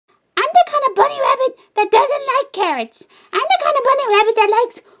of bunny rabbit that doesn't like carrots. I'm the kind of bunny rabbit that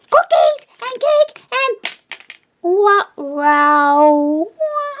likes cookies and cake and wow.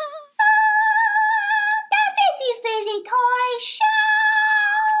 The Fizzy Toy Show.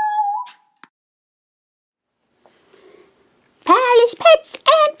 Palace pets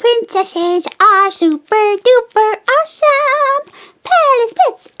and princesses are super duper awesome. Palace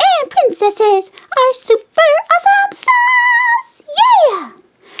pets and princesses are super awesome sauce. Yeah!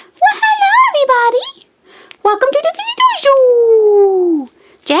 Well, hello everybody. Welcome to the Fizzy Toy Show.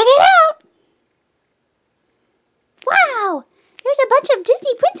 Check it out. Wow, there's a bunch of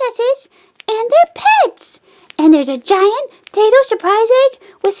Disney princesses and their pets. And there's a giant Play-Doh surprise egg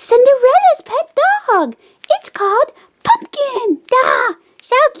with Cinderella's pet dog. It's called Pumpkin. Ah,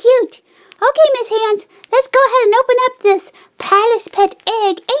 so cute. Okay, Miss Hands, let's go ahead and open up this Palace pet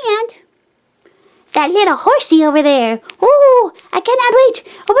egg and that little horsey over there. Oh, I cannot wait.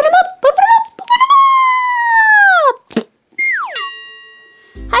 Open them up, open them up, open them up.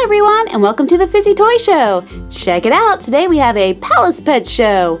 Hi everyone, and welcome to the Fizzy Toy Show. Check it out. Today we have a Palace Pet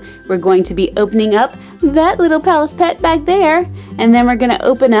show. We're going to be opening up that little Palace Pet back there, and then we're going to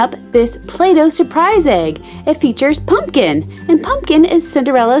open up this Play-Doh surprise egg. It features Pumpkin, and Pumpkin is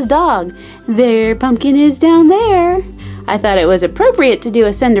Cinderella's dog. There, Pumpkin is down there. I thought it was appropriate to do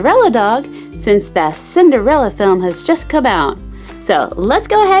a Cinderella dog since the Cinderella film has just come out. So let's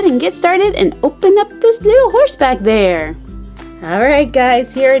go ahead and get started and open up this little horse back there. Alright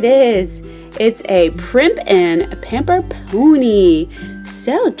guys, here it is. It's a Primp and Pamper pony.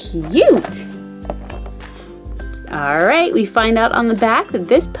 So cute. Alright, we find out on the back that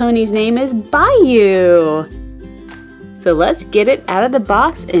this pony's name is Bayou. So let's get it out of the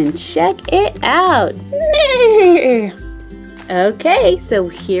box and check it out. Okay, so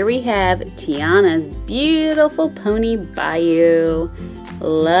here we have Tiana's beautiful pony Bayou.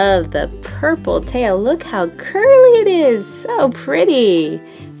 Love the purple tail. Look how curly it is. So pretty.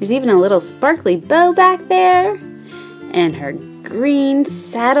 There's even a little sparkly bow back there. And her green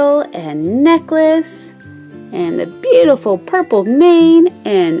saddle and necklace. And the beautiful purple mane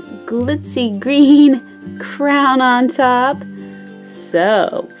and glitzy green crown on top.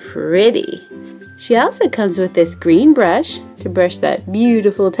 So pretty. She also comes with this green brush to brush that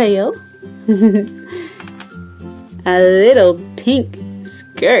beautiful tail. A little pink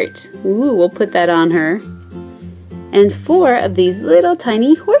skirt. Ooh, we'll put that on her. And 4 of these little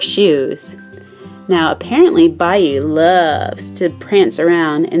tiny horseshoes. Now apparently Bayou loves to prance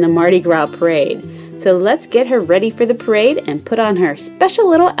around in the Mardi Gras parade. So let's get her ready for the parade and put on her special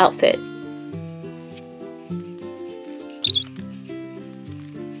little outfit.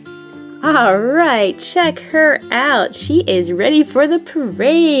 Alright, check her out. She is ready for the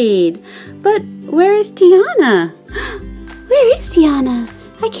parade. But where is Tiana? Where is Tiana?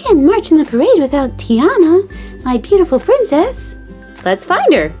 I can't march in the parade without Tiana, my beautiful princess. Let's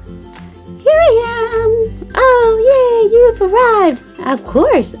find her. Here I am. Oh, yay, you've arrived. Of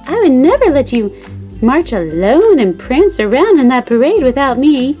course, I would never let you march alone and prance around in that parade without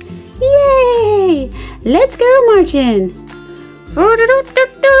me. Yay! Let's go marching. What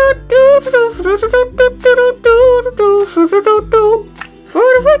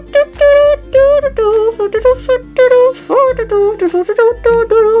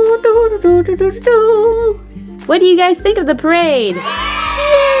do you guys think of the parade? Yay!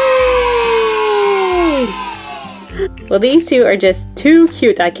 Well, these two are just too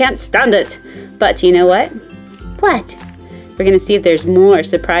cute. I can't stand it. But you know what? What? We're going to see if there's more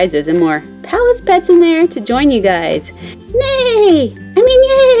surprises and more Palace pets in there to join you guys. Nay! I mean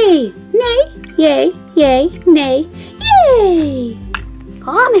yay! Nay, yay, yay, nay, yay!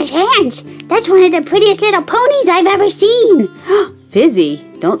 Oh, Miss Hands, that's one of the prettiest little ponies I've ever seen. Fizzy,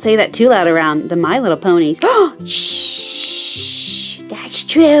 don't say that too loud around the My Little Ponies. Shh, that's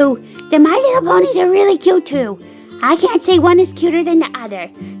true. The My Little Ponies are really cute too. I can't say one is cuter than the other.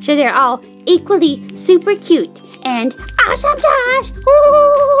 So they're all equally super cute and awesome sauce.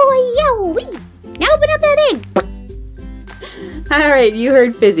 Ooh, yo-wee. Now open up that egg. Alright, you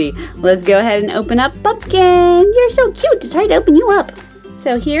heard Fizzy. Let's go ahead and open up Pumpkin. You're so cute. It's hard to open you up.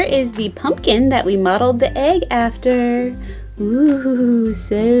 So here is the pumpkin that we modeled the egg after. Ooh,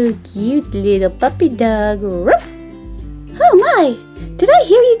 so cute little puppy dog. Ruff. Oh my, did I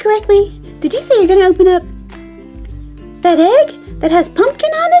hear you correctly? Did you say you're gonna open up that egg that has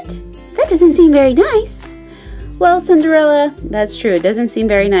pumpkin on it? That doesn't seem very nice. Well, Cinderella, that's true. It doesn't seem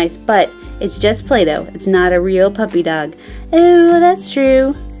very nice, but it's just Play-Doh. It's not a real puppy dog. Oh, that's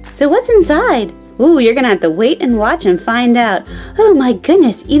true. So what's inside? Ooh, you're gonna have to wait and watch and find out. Oh my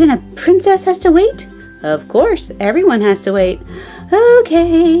goodness, even a princess has to wait? Of course, everyone has to wait.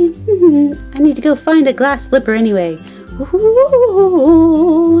 Okay, I need to go find a glass slipper anyway.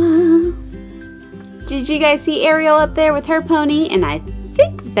 Ooh. Did you guys see Ariel up there with her pony? And I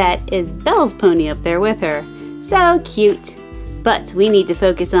think that is Belle's pony up there with her. So cute. But we need to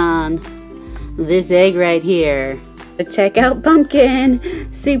focus on this egg right here. Check out Pumpkin.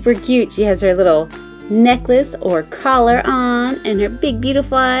 Super cute. She has her little necklace or collar on and her big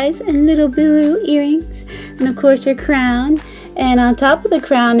beautiful eyes and little blue earrings. And of course her crown. And on top of the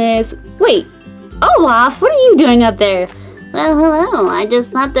crown is... Wait! Olaf, what are you doing up there? Well, hello. I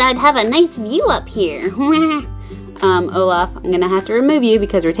just thought that I'd have a nice view up here. Olaf, I'm gonna have to remove you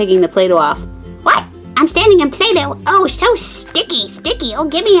because we're taking the Play-Doh off. What? I'm standing in Play-Doh. Oh, so sticky. Oh,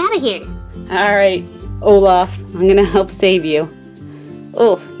 get me out of here. Alright, Olaf, I'm gonna help save you.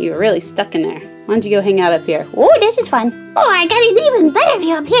 Oh, you were really stuck in there. Why don't you go hang out up here? Oh, this is fun. Oh, I got an even better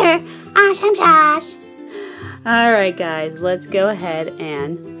view up here. Awesome sauce. Alright guys, let's go ahead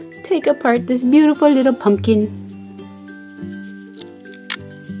and take apart this beautiful little pumpkin.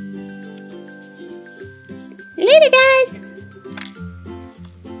 Later, guys.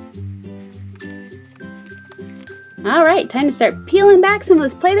 Alright, time to start peeling back some of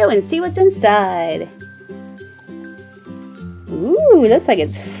this Play-Doh and see what's inside. Ooh, looks like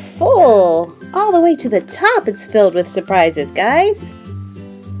it's full. All the way to the top it's filled with surprises, guys.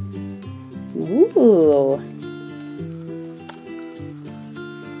 Ooh.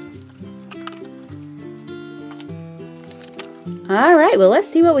 Alright, well let's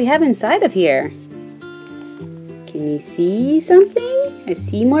see what we have inside of here. Can you see something? I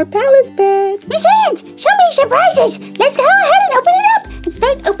see more Palace Pets. Miss Hands, show me surprises. Let's go ahead and open it up and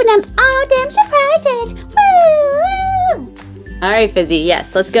start opening up all them surprises. Woo! Alright, Fizzy,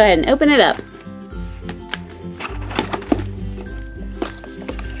 yes, let's go ahead and open it up.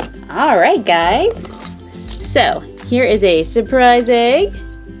 Alright, guys. So, here is a surprise egg.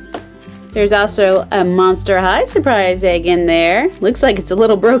 There's also a Monster High surprise egg in there. Looks like it's a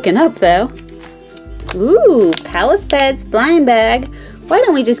little broken up, though. Ooh, Palace Pets blind bag. Why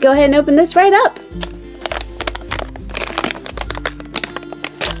don't we just go ahead and open this right up?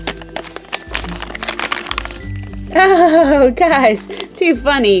 Oh, guys, too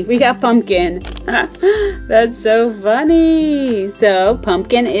funny. We got Pumpkin. That's so funny. So,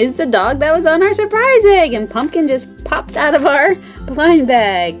 Pumpkin is the dog that was on our surprise egg, and Pumpkin just popped out of our blind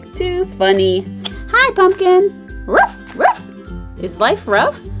bag. Too funny. Hi, Pumpkin. Ruff, ruff. Is life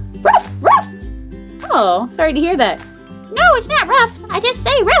rough? Ruff, ruff. Oh, sorry to hear that. No, it's not rough. I just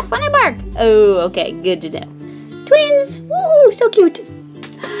say rough when I bark. Oh, okay, good to know. Twins. Woo, so cute.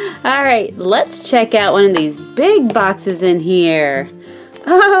 All right, let's check out one of these big boxes in here.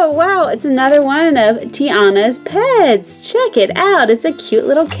 Oh, wow, it's another one of Tiana's pets. Check it out, it's a cute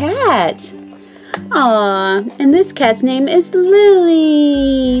little cat. Aw, and this cat's name is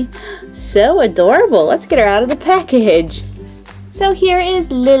Lily. So adorable. Let's get her out of the package. So here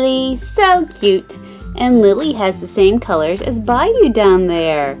is Lily, so cute. And Lily has the same colors as Bayou down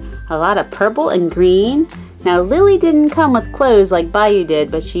there. A lot of purple and green. Now Lily didn't come with clothes like Bayou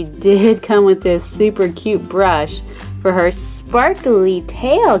did, but she did come with this super cute brush for her sparkly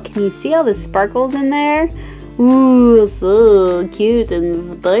tail. Can you see all the sparkles in there? Ooh, so cute and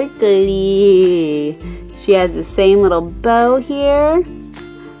sparkly. She has the same little bow here.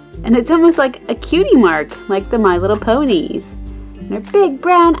 And it's almost like a cutie mark, like the My Little Ponies. And her big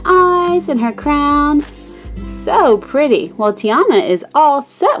brown eyes and her crown. So pretty. Well, Tiana is all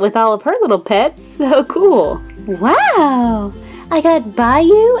set with all of her little pets. So cool. Wow! I got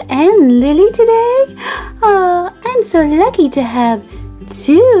Bayou and Lily today. Oh, I'm so lucky to have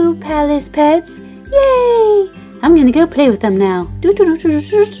 2 Palace Pets. Yay! I'm gonna go play with them now.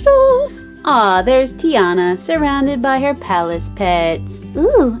 Aw, there's Tiana, surrounded by her Palace Pets.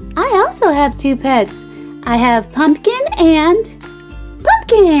 Ooh, I also have 2 pets. I have Pumpkin and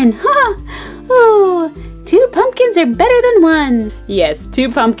Pumpkin! Ha! Ooh, 2 pumpkins are better than 1. Yes, 2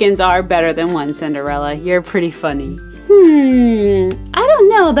 pumpkins are better than 1, Cinderella. You're pretty funny. I don't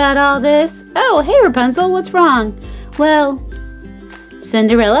know about all this. Oh, hey Rapunzel, what's wrong? Well,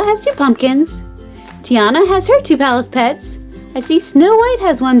 Cinderella has 2 pumpkins. Tiana has her 2 Palace Pets. I see Snow White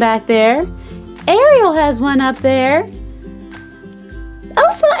has 1 back there. Ariel has 1 up there.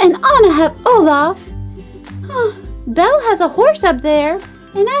 Elsa and Anna have Olaf. Belle has a horse up there.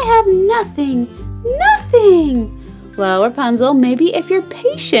 And I have nothing. Nothing! Well, Rapunzel, maybe if you're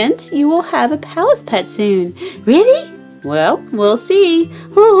patient, you will have a Palace Pet soon. Really? Well, we'll see.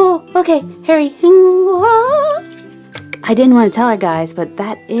 Oh, okay, hurry. I didn't want to tell her, guys, but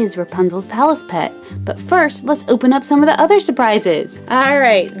that is Rapunzel's Palace Pet. But first, let's open up some of the other surprises. All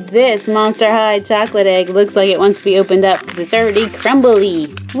right, this Monster High chocolate egg looks like it wants to be opened up because it's already crumbly.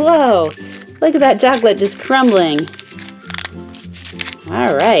 Whoa, look at that chocolate just crumbling.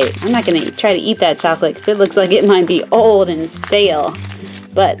 All right, I'm not gonna try to eat that chocolate because it looks like it might be old and stale.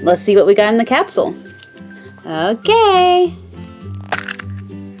 But let's see what we got in the capsule. Okay.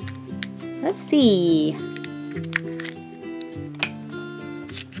 Let's see.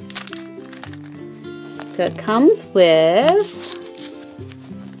 So it comes with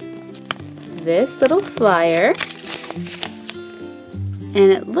this little flyer.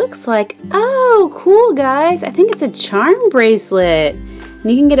 And it looks like, oh, cool, guys. I think it's a charm bracelet.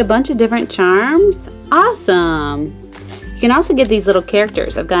 And you can get a bunch of different charms. Awesome. You can also get these little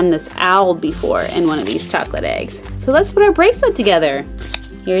characters. I've gotten this owl before in one of these chocolate eggs. So let's put our bracelet together.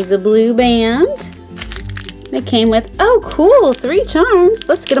 Here's the blue band. It came with, oh, cool, 3 charms.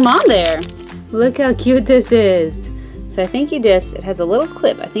 Let's get them on there. Look how cute this is. So I think it has a little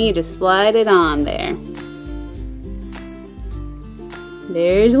clip. I think you just slide it on there.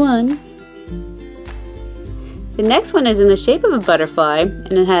 There's one. The next one is in the shape of a butterfly,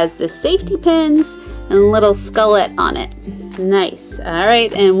 and it has the safety pins and a little skullet on it. Nice. All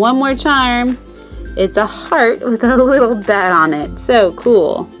right, and one more charm. It's a heart with a little bat on it. So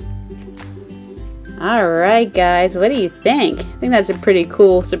cool. All right, guys, what do you think? I think that's a pretty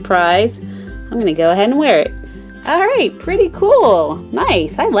cool surprise. I'm gonna go ahead and wear it. All right, pretty cool.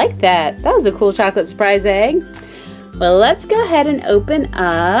 Nice, I like that. That was a cool chocolate surprise egg. Well, let's go ahead and open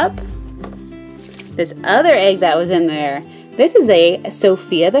up this other egg that was in there. This is a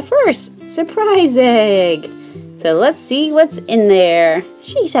Sophia the First surprise egg. So let's see what's in there.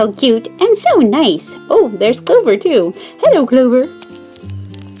 She's so cute and so nice. Oh, there's Clover too. Hello, Clover.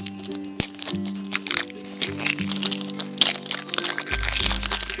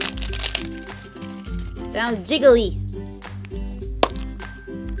 Sounds jiggly.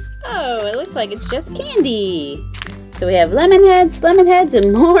 Oh, it looks like it's just candy. So we have lemon heads,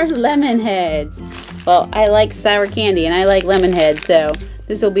 and more lemon heads. Well, I like sour candy and I like lemon heads, so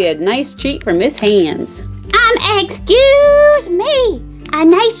this will be a nice treat for Miss Hands. Excuse me. A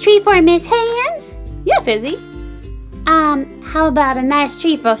nice treat for Miss Hands? Yeah, Fizzy. How about a nice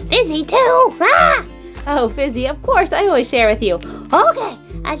treat for Fizzy too? Ah! Oh, Fizzy, of course, I always share with you. Okay,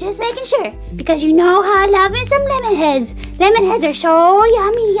 I was just making sure, because you know how I love me some lemon heads. Lemon heads are so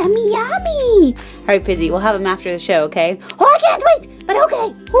yummy, yummy, yummy. All right, Fizzy, we'll have them after the show, okay? Oh, I can't wait, but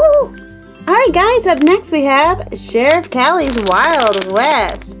okay. Woo. All right, guys, up next we have Sheriff Callie's Wild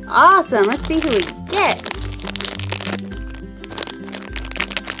West. Awesome, let's see who we get.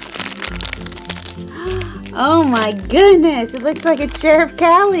 Oh my goodness, it looks like it's Sheriff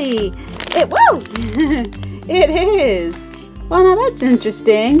Callie. Whoa! It is. Well, now that's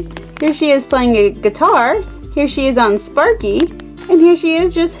interesting. Here she is playing a guitar. Here she is on Sparky. And here she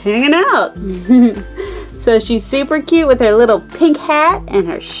is just hanging out. So she's super cute with her little pink hat and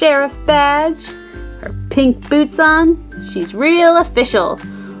her sheriff badge. Her pink boots on. She's real official.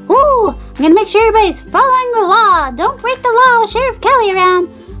 Ooh, I'm gonna make sure everybody's following the law. Don't break the law with Sheriff Callie around.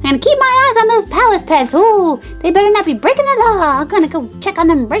 I'm gonna keep my eyes on those palace pets. Ooh, they better not be breaking the law. I'm gonna go check on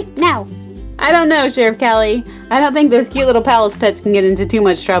them right now. I don't know, Sheriff Callie. I don't think those cute little palace pets can get into too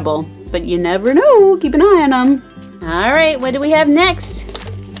much trouble. But you never know. Keep an eye on them. All right, what do we have next?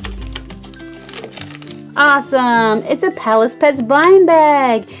 Awesome. It's a Palace Pets blind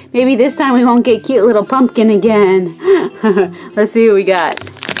bag. Maybe this time we won't get cute little pumpkin again. Let's see what we got.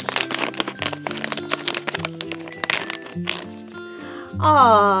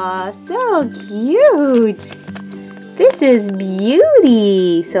 Aw, so cute. This is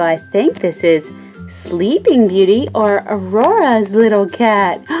Beauty. So I think this is Sleeping Beauty or Aurora's little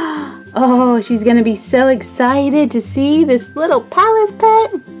cat. Oh, she's gonna be so excited to see this little palace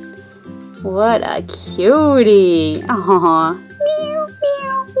pet. What a cutie. Aw. Meow,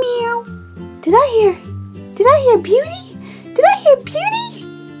 meow, meow. Did I hear Beauty? Did I hear Beauty?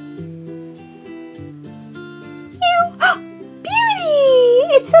 Meow.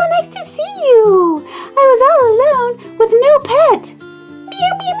 Beauty! It's so nice to see you. I was all alone with no pet.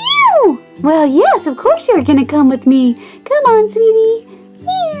 Meow, meow, meow. Well, yes, of course you're gonna come with me. Come on, sweetie.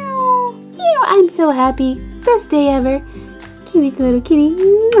 Meow. Meow, I'm so happy. Best day ever. Cute little kitty.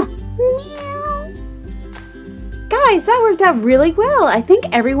 Mwah. Meow. Guys, that worked out really well. I think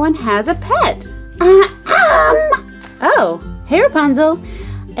everyone has a pet. Oh, hey Rapunzel.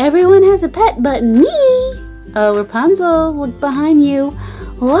 Everyone has a pet but me. Oh, Rapunzel, look behind you.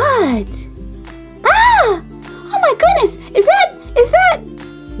 What? Ah! Oh my goodness! Is that?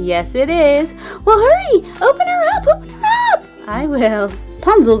 Yes, it is. Well, hurry! Open her up! Open her I will.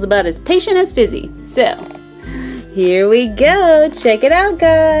 Rapunzel's about as patient as Fizzy. So, here we go. Check it out,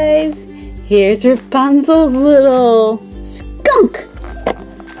 guys. Here's Rapunzel's little skunk.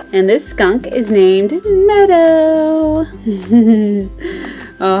 And this skunk is named Meadow.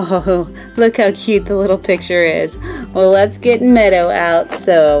 Oh, look how cute the little picture is. Well, let's get Meadow out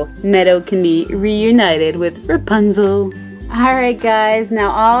so Meadow can be reunited with Rapunzel. Alright guys,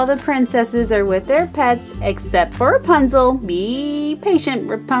 now all the princesses are with their pets except for Rapunzel. Be patient,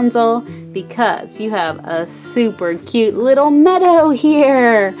 Rapunzel, because you have a super cute little Meadow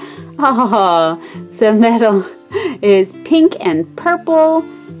here. Oh, so Meadow is pink and purple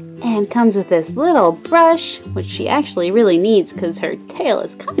and comes with this little brush, which she actually really needs because her tail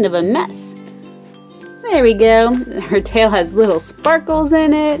is kind of a mess. There we go. Her tail has little sparkles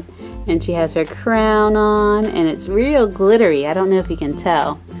in it. And she has her crown on, and it's real glittery. I don't know if you can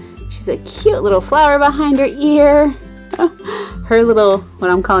tell. She's a cute little flower behind her ear. Her little, what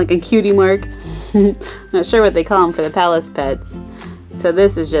I'm calling a cutie mark. Not sure what they call them for the palace pets. So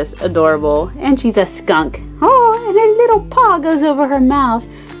this is just adorable. And she's a skunk. Oh, and her little paw goes over her mouth.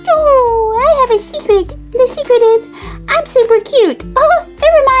 Oh, I have a secret. The secret is I'm super cute. Oh,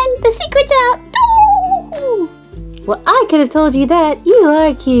 never mind. The secret's out. Oh. Well, I could have told you that. You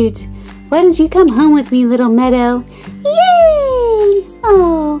are cute. Why don't you come home with me, little Meadow? Yay!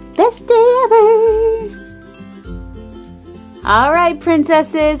 Oh, best day ever. All right,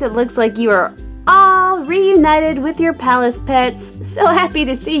 princesses. It looks like you are all reunited with your palace pets. So happy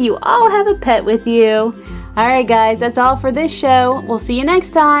to see you all have a pet with you. All right, guys, that's all for this show. We'll see you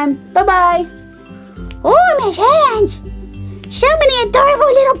next time. Bye-bye. Oh, Miss Hands. So many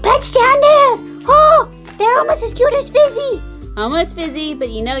adorable little pets down there. Oh, they're almost as cute as Fizzy. Almost Fizzy, but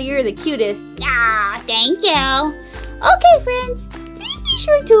you know you're the cutest. Ah, thank you. Okay, friends, please be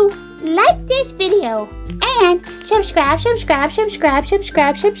sure to like this video and subscribe to my channel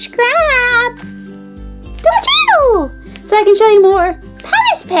So I can show you more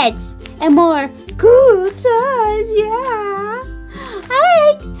palace pets and more cool toys, yeah.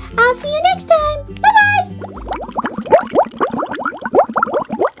 Alright, I'll see you next time. Bye-bye.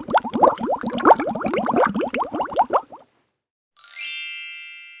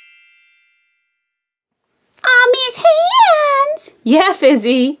 Miss Hands! Yeah,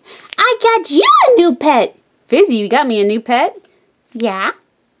 Fizzy. I got you a new pet. Fizzy, you got me a new pet? Yeah?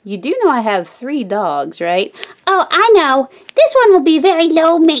 You do know I have 3 dogs, right? Oh, I know. This one will be very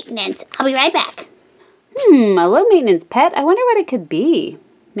low maintenance. I'll be right back. A low maintenance pet? I wonder what it could be.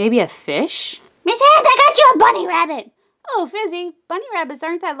 Maybe a fish? Miss Hands, I got you a bunny rabbit. Oh, Fizzy, bunny rabbits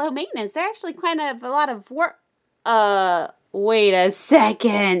aren't that low maintenance. They're actually kind of a lot of work. Wait a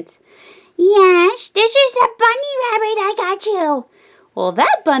second. Yes, this is a bunny rabbit I got you. Well,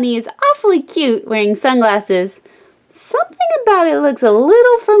 that bunny is awfully cute wearing sunglasses. Something about it looks a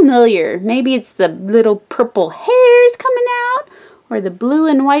little familiar. Maybe it's the little purple hairs coming out, or the blue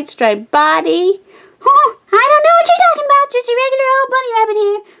and white striped body. Oh, I don't know what you're talking about. Just a regular old bunny rabbit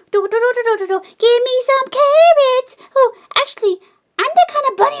here. Give me some carrots. Oh, actually, I'm the kind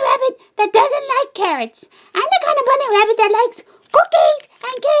of bunny rabbit that doesn't like carrots. I'm the kind of bunny rabbit that likes cookies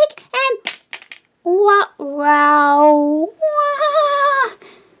and cake and wow.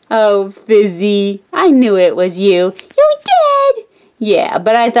 Oh, Fizzy, I knew it was you. You did? Yeah,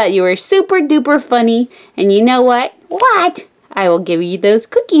 but I thought you were super duper funny. And you know what? What? I will give you those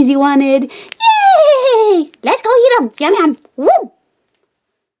cookies you wanted. Yay! Let's go eat them. Yum yum. Woo!